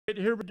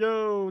Here we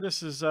go.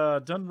 This is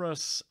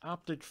Donruss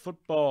Optic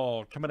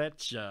Football coming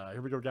at ya.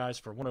 Here we go, guys,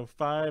 for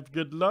 105.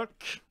 Good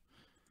luck.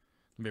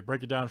 Let me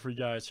break it down for you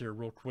guys here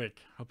real quick.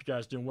 Hope you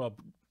guys doing well.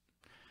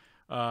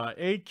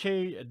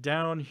 AK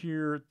down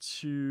here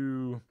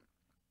to...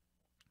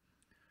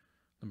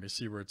 Let me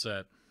see where it's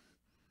at.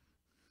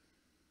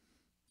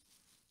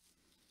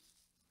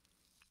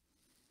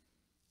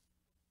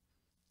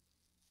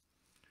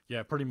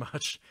 Yeah, pretty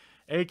much.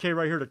 AK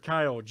right here to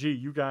Kyle G.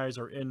 You guys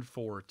are in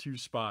for 2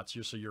 spots.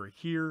 So you're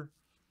here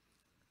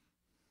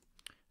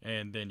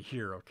and then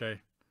here,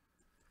 okay?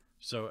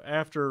 So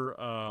after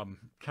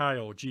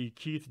Kyle G,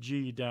 Keith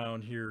G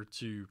down here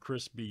to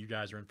Chris B, you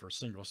guys are in for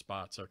single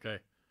spots, okay?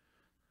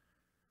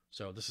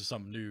 So this is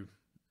something new.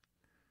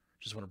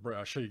 Just want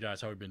to show you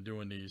guys how we've been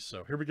doing these.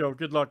 So here we go.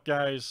 Good luck,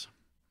 guys.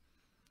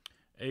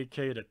 AK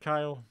to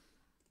Kyle.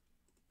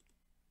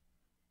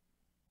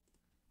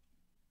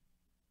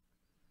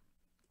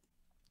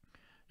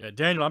 Yeah,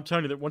 Daniel, I'm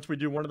telling you that once we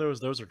do one of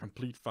those are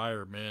complete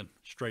fire, man.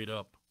 Straight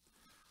up.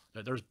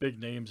 There's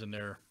big names in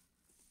there.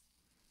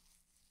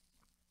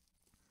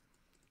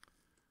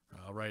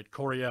 All right,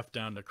 Corey F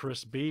down to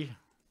Chris B.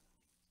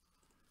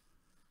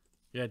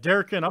 Yeah,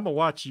 Derek, I'm going to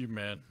watch you,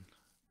 man.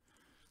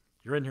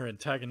 You're in here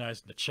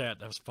antagonizing the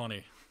chat. That was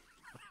funny.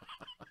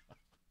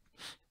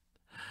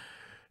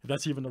 If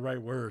that's even the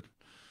right word.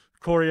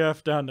 Corey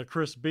F down to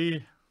Chris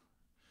B.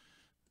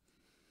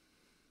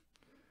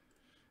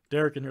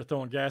 Derek in here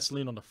throwing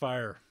gasoline on the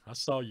fire. I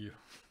saw you.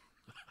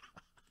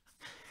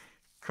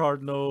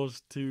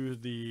 Cardinals to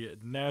the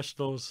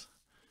Nationals.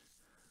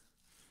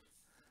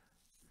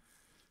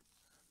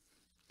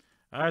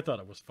 I thought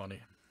it was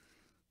funny.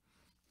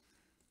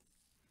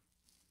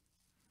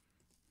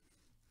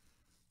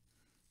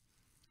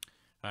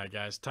 All right,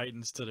 guys.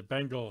 Titans to the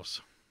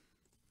Bengals.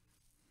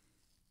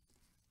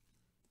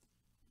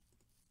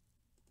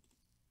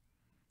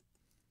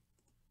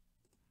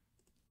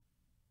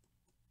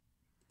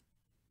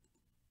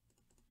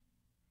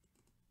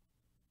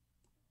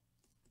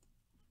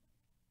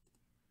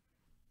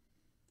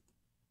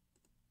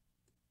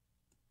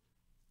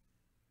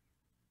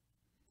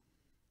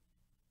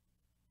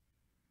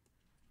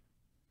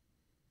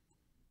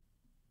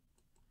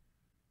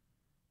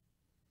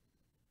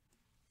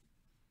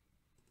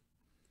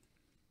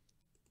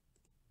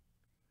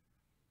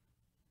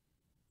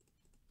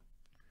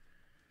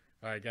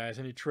 All right, guys.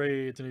 Any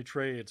trades? Any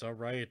trades? All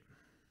right.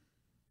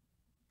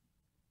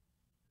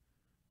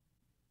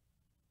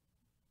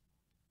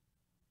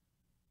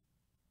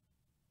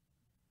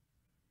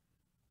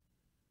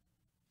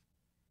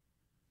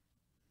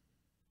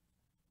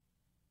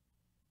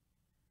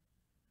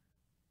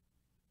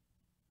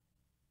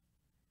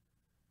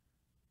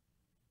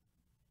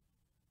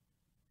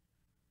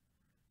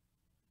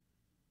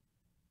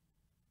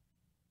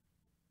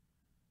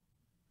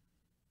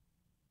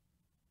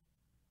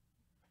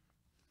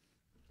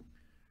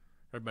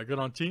 Everybody good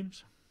on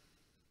teams?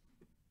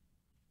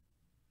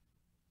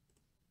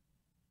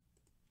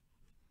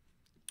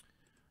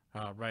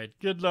 All right.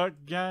 Good luck,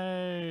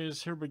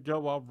 guys. Here we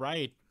go. All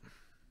right.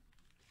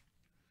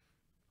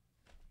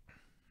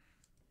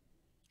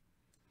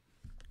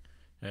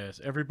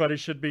 Yes, everybody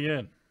should be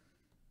in.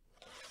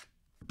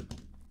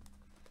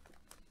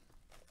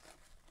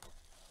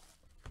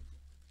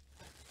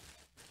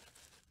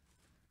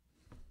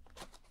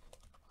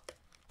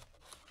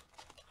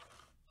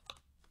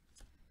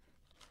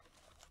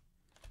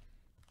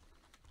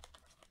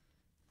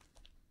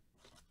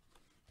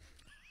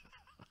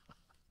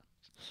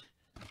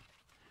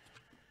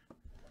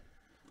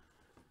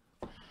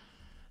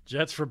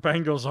 Jets for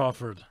Bengals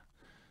offered.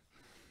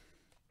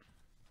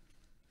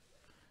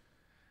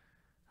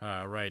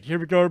 All right, here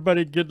we go,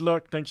 everybody. Good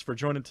luck. Thanks for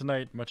joining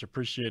tonight. Much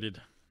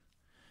appreciated.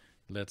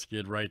 Let's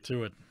get right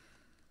to it.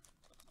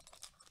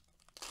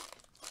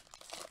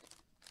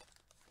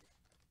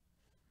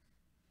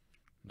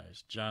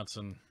 Nice.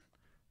 Johnson,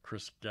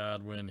 Chris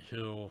Godwin,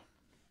 Hill.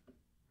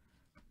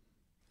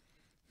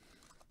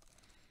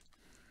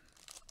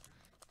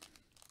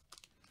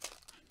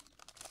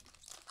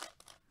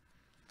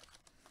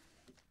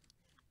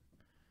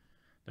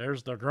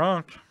 There's the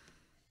Gronk.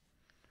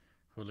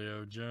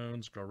 Julio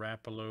Jones,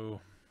 Garoppolo.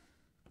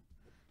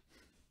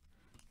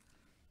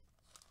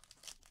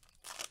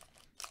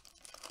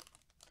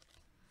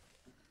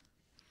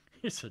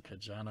 He's a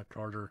Kajana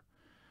Carter.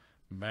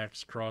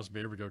 Max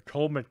Crosby. Here we go.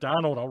 Cole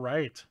McDonald. All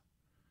right.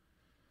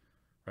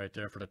 Right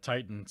there for the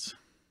Titans.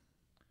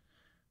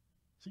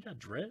 Has he got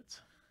dreads?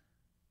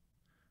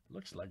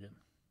 Looks like it.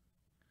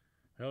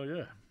 Hell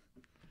yeah.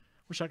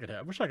 Wish I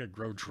could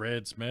grow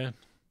dreads, man.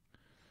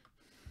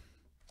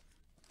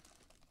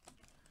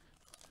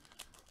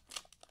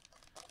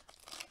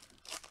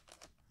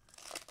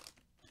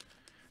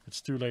 It's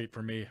too late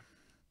for me.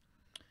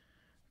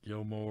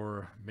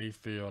 Gilmore,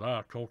 Mayfield.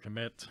 Cole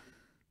Kmet.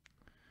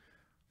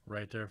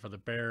 Right there for the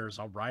Bears.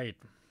 All right.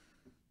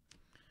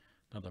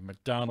 Another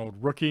McDonald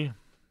rookie.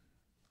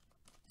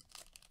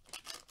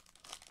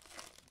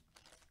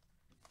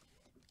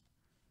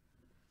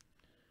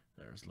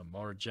 There's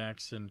Lamar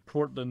Jackson,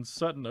 Cortland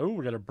Sutton. Oh,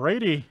 we got a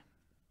Brady.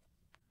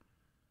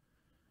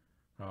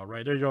 All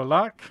right, there you go,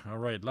 lock. All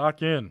right,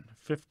 lock in.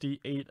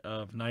 58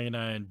 of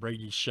 99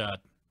 Brady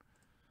shot.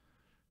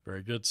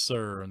 Very good,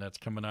 sir. And that's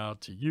coming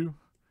out to you.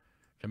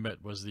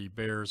 Commit was the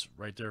Bears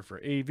right there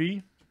for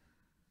AV.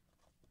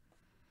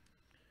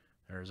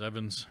 There's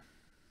Evans.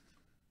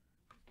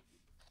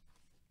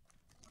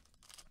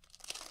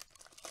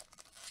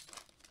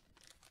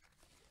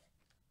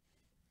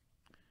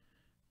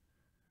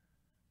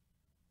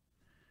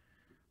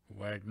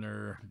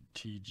 Wagner,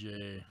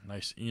 TJ,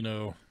 nice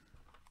Eno.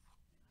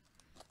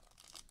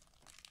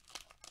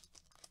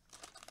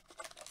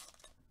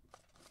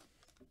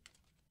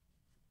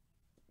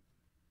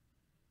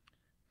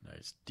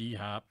 Nice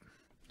D-Hop.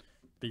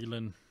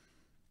 Thielen.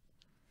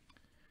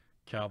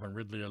 Calvin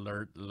Ridley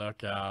alert.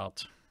 Look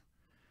out.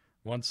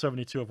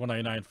 172 of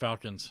 199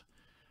 Falcons.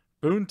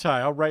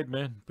 Boontie. All right,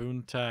 man.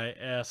 Boontie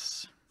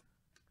S.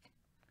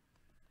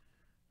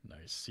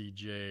 Nice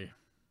CJ.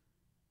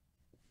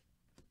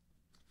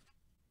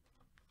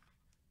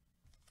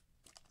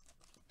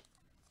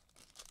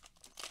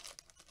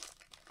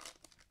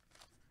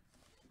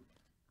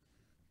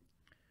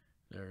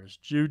 There's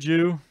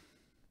Juju.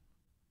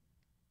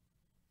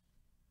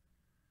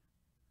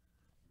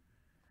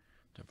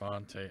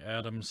 Devontae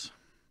Adams.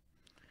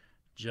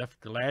 Jeff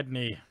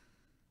Gladney.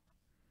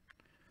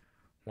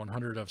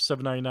 100 of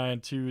 799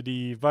 to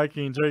the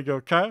Vikings. There you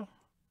go, Kyle.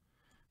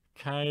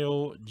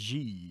 Kyle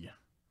G.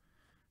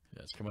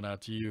 That's coming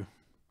out to you.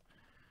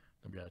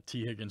 We got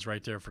T. Higgins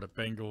right there for the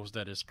Bengals.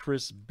 That is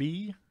Chris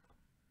B.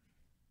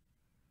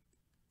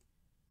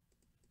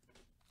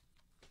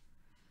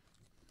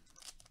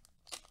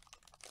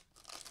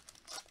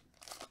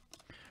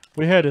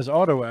 We had his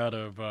auto out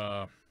of,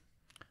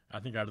 I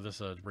think out of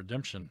this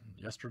redemption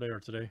yesterday or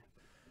today.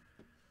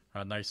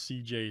 Nice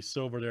CJ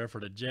Silver there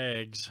for the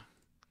Jags.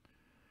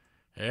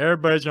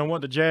 Everybody's going to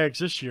want the Jags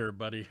this year,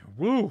 buddy.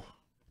 Woo!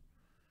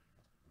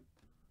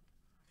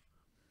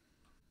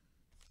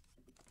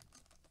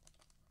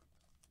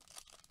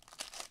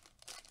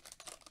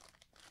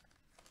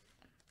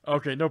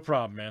 Okay, no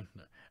problem, man.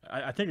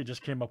 I think it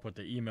just came up with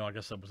the email. I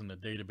guess that was in the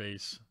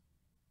database.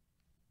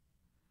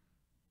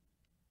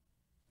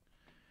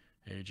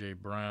 A.J.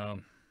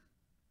 Brown.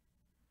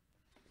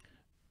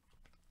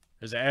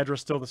 Is the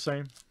address still the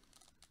same?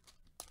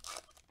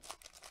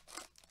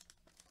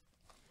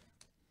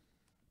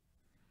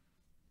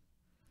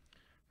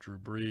 Drew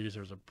Brees.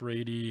 There's a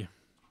Brady.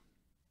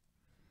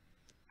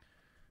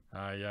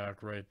 Yuck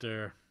right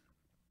there.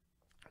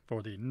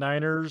 For the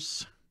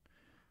Niners.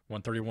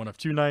 131 of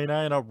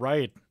 299. All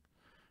right.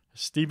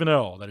 Stephen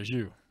L. That is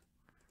you.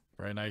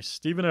 Very nice.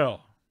 Stephen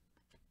L.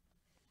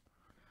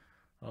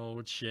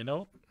 Oh,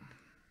 channel.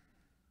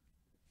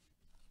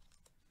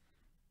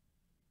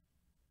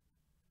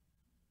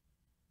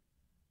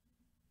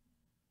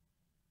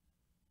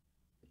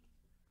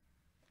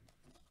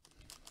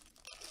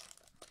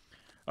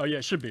 Oh, yeah,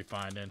 it should be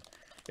fine then.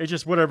 It's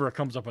just whatever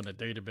comes up on the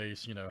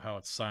database, you know, how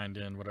it's signed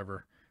in,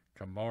 whatever.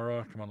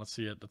 Kamara, come on, let's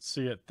see it. Let's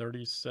see it.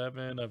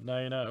 37 of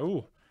 99.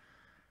 Ooh,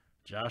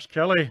 Josh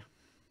Kelly.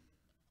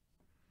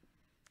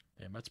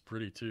 Damn, that's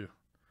pretty too.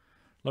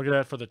 Look at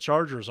that for the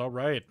Chargers. All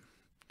right.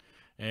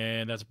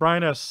 And that's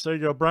Brian S. There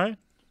you go, Brian.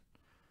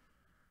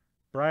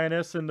 Brian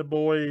S. and the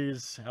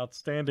boys.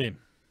 Outstanding.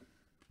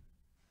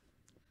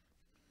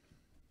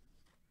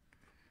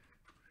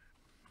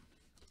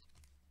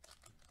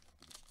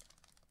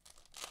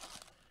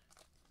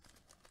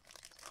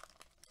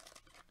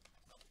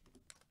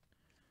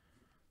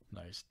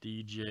 Nice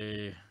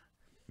DJ.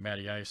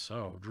 Matty Ice.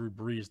 Oh, Drew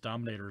Brees.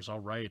 Dominators. All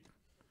right.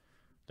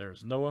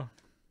 There's Noah.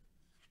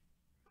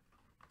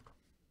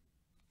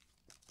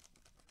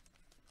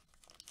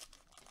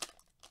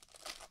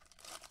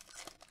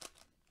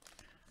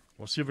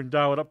 We'll see if we can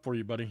dial it up for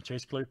you, buddy.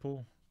 Chase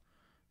Claypool.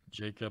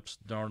 Jacobs.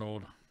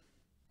 Darnold.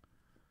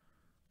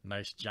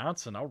 Nice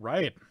Johnson. All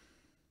right.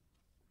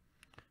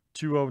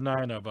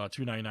 209 of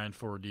 299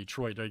 for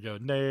Detroit. There you go.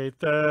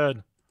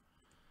 Nathan.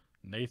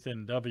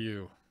 Nathan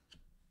W.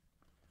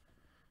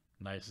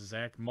 Nice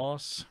Zach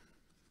Moss.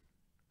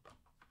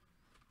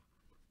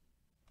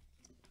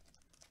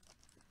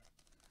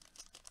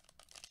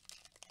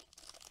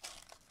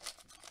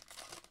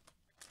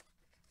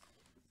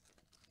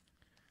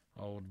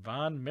 Old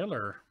Von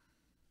Miller.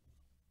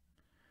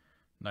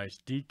 Nice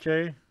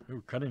DK.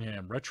 Ooh,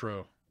 Cunningham.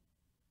 Retro.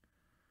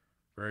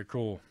 Very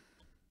cool.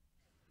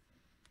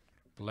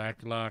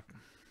 Blacklock.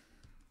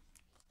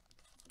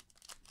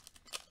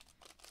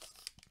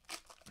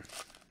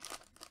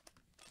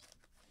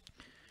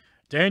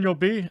 Daniel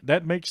B.,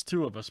 that makes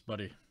two of us,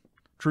 buddy.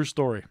 True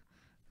story.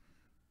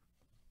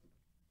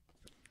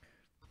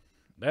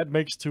 That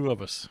makes two of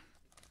us.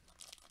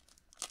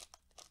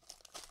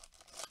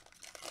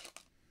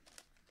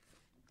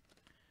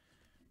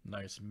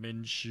 Nice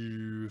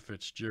Minshew,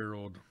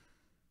 Fitzgerald.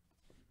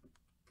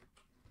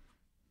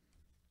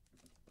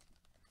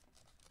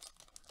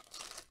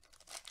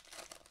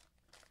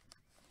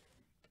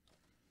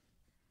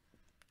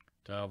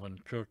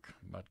 Dalvin Cook,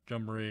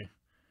 Montgomery.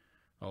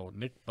 Oh,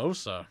 Nick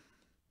Bosa.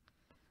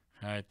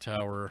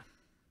 Hightower.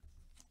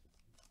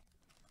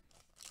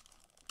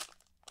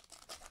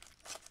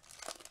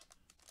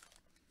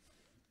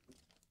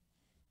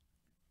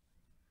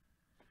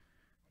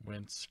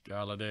 Wentz,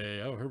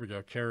 Galladay. Oh, here we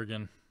go.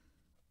 Kerrigan.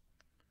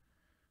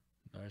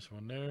 Nice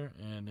one there.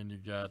 And then you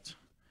got,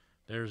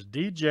 there's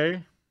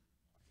DJ.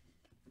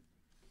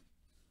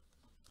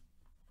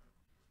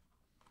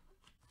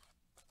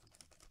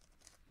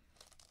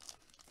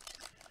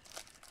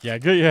 Yeah,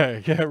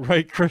 good. Yeah,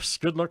 right, Chris.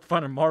 Good luck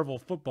finding Marvel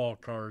football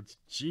cards.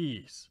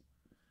 Jeez.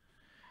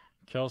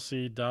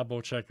 Kelsey,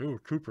 Dabochek. Ooh,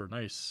 Cooper.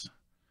 Nice.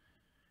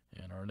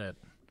 And Arnett.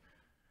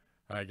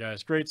 All right,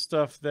 guys. Great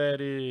stuff. That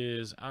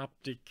is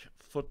Optic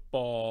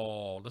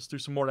football. Let's do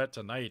some more of that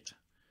tonight.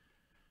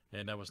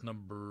 And that was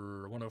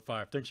number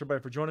 105. Thanks,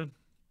 everybody, for joining.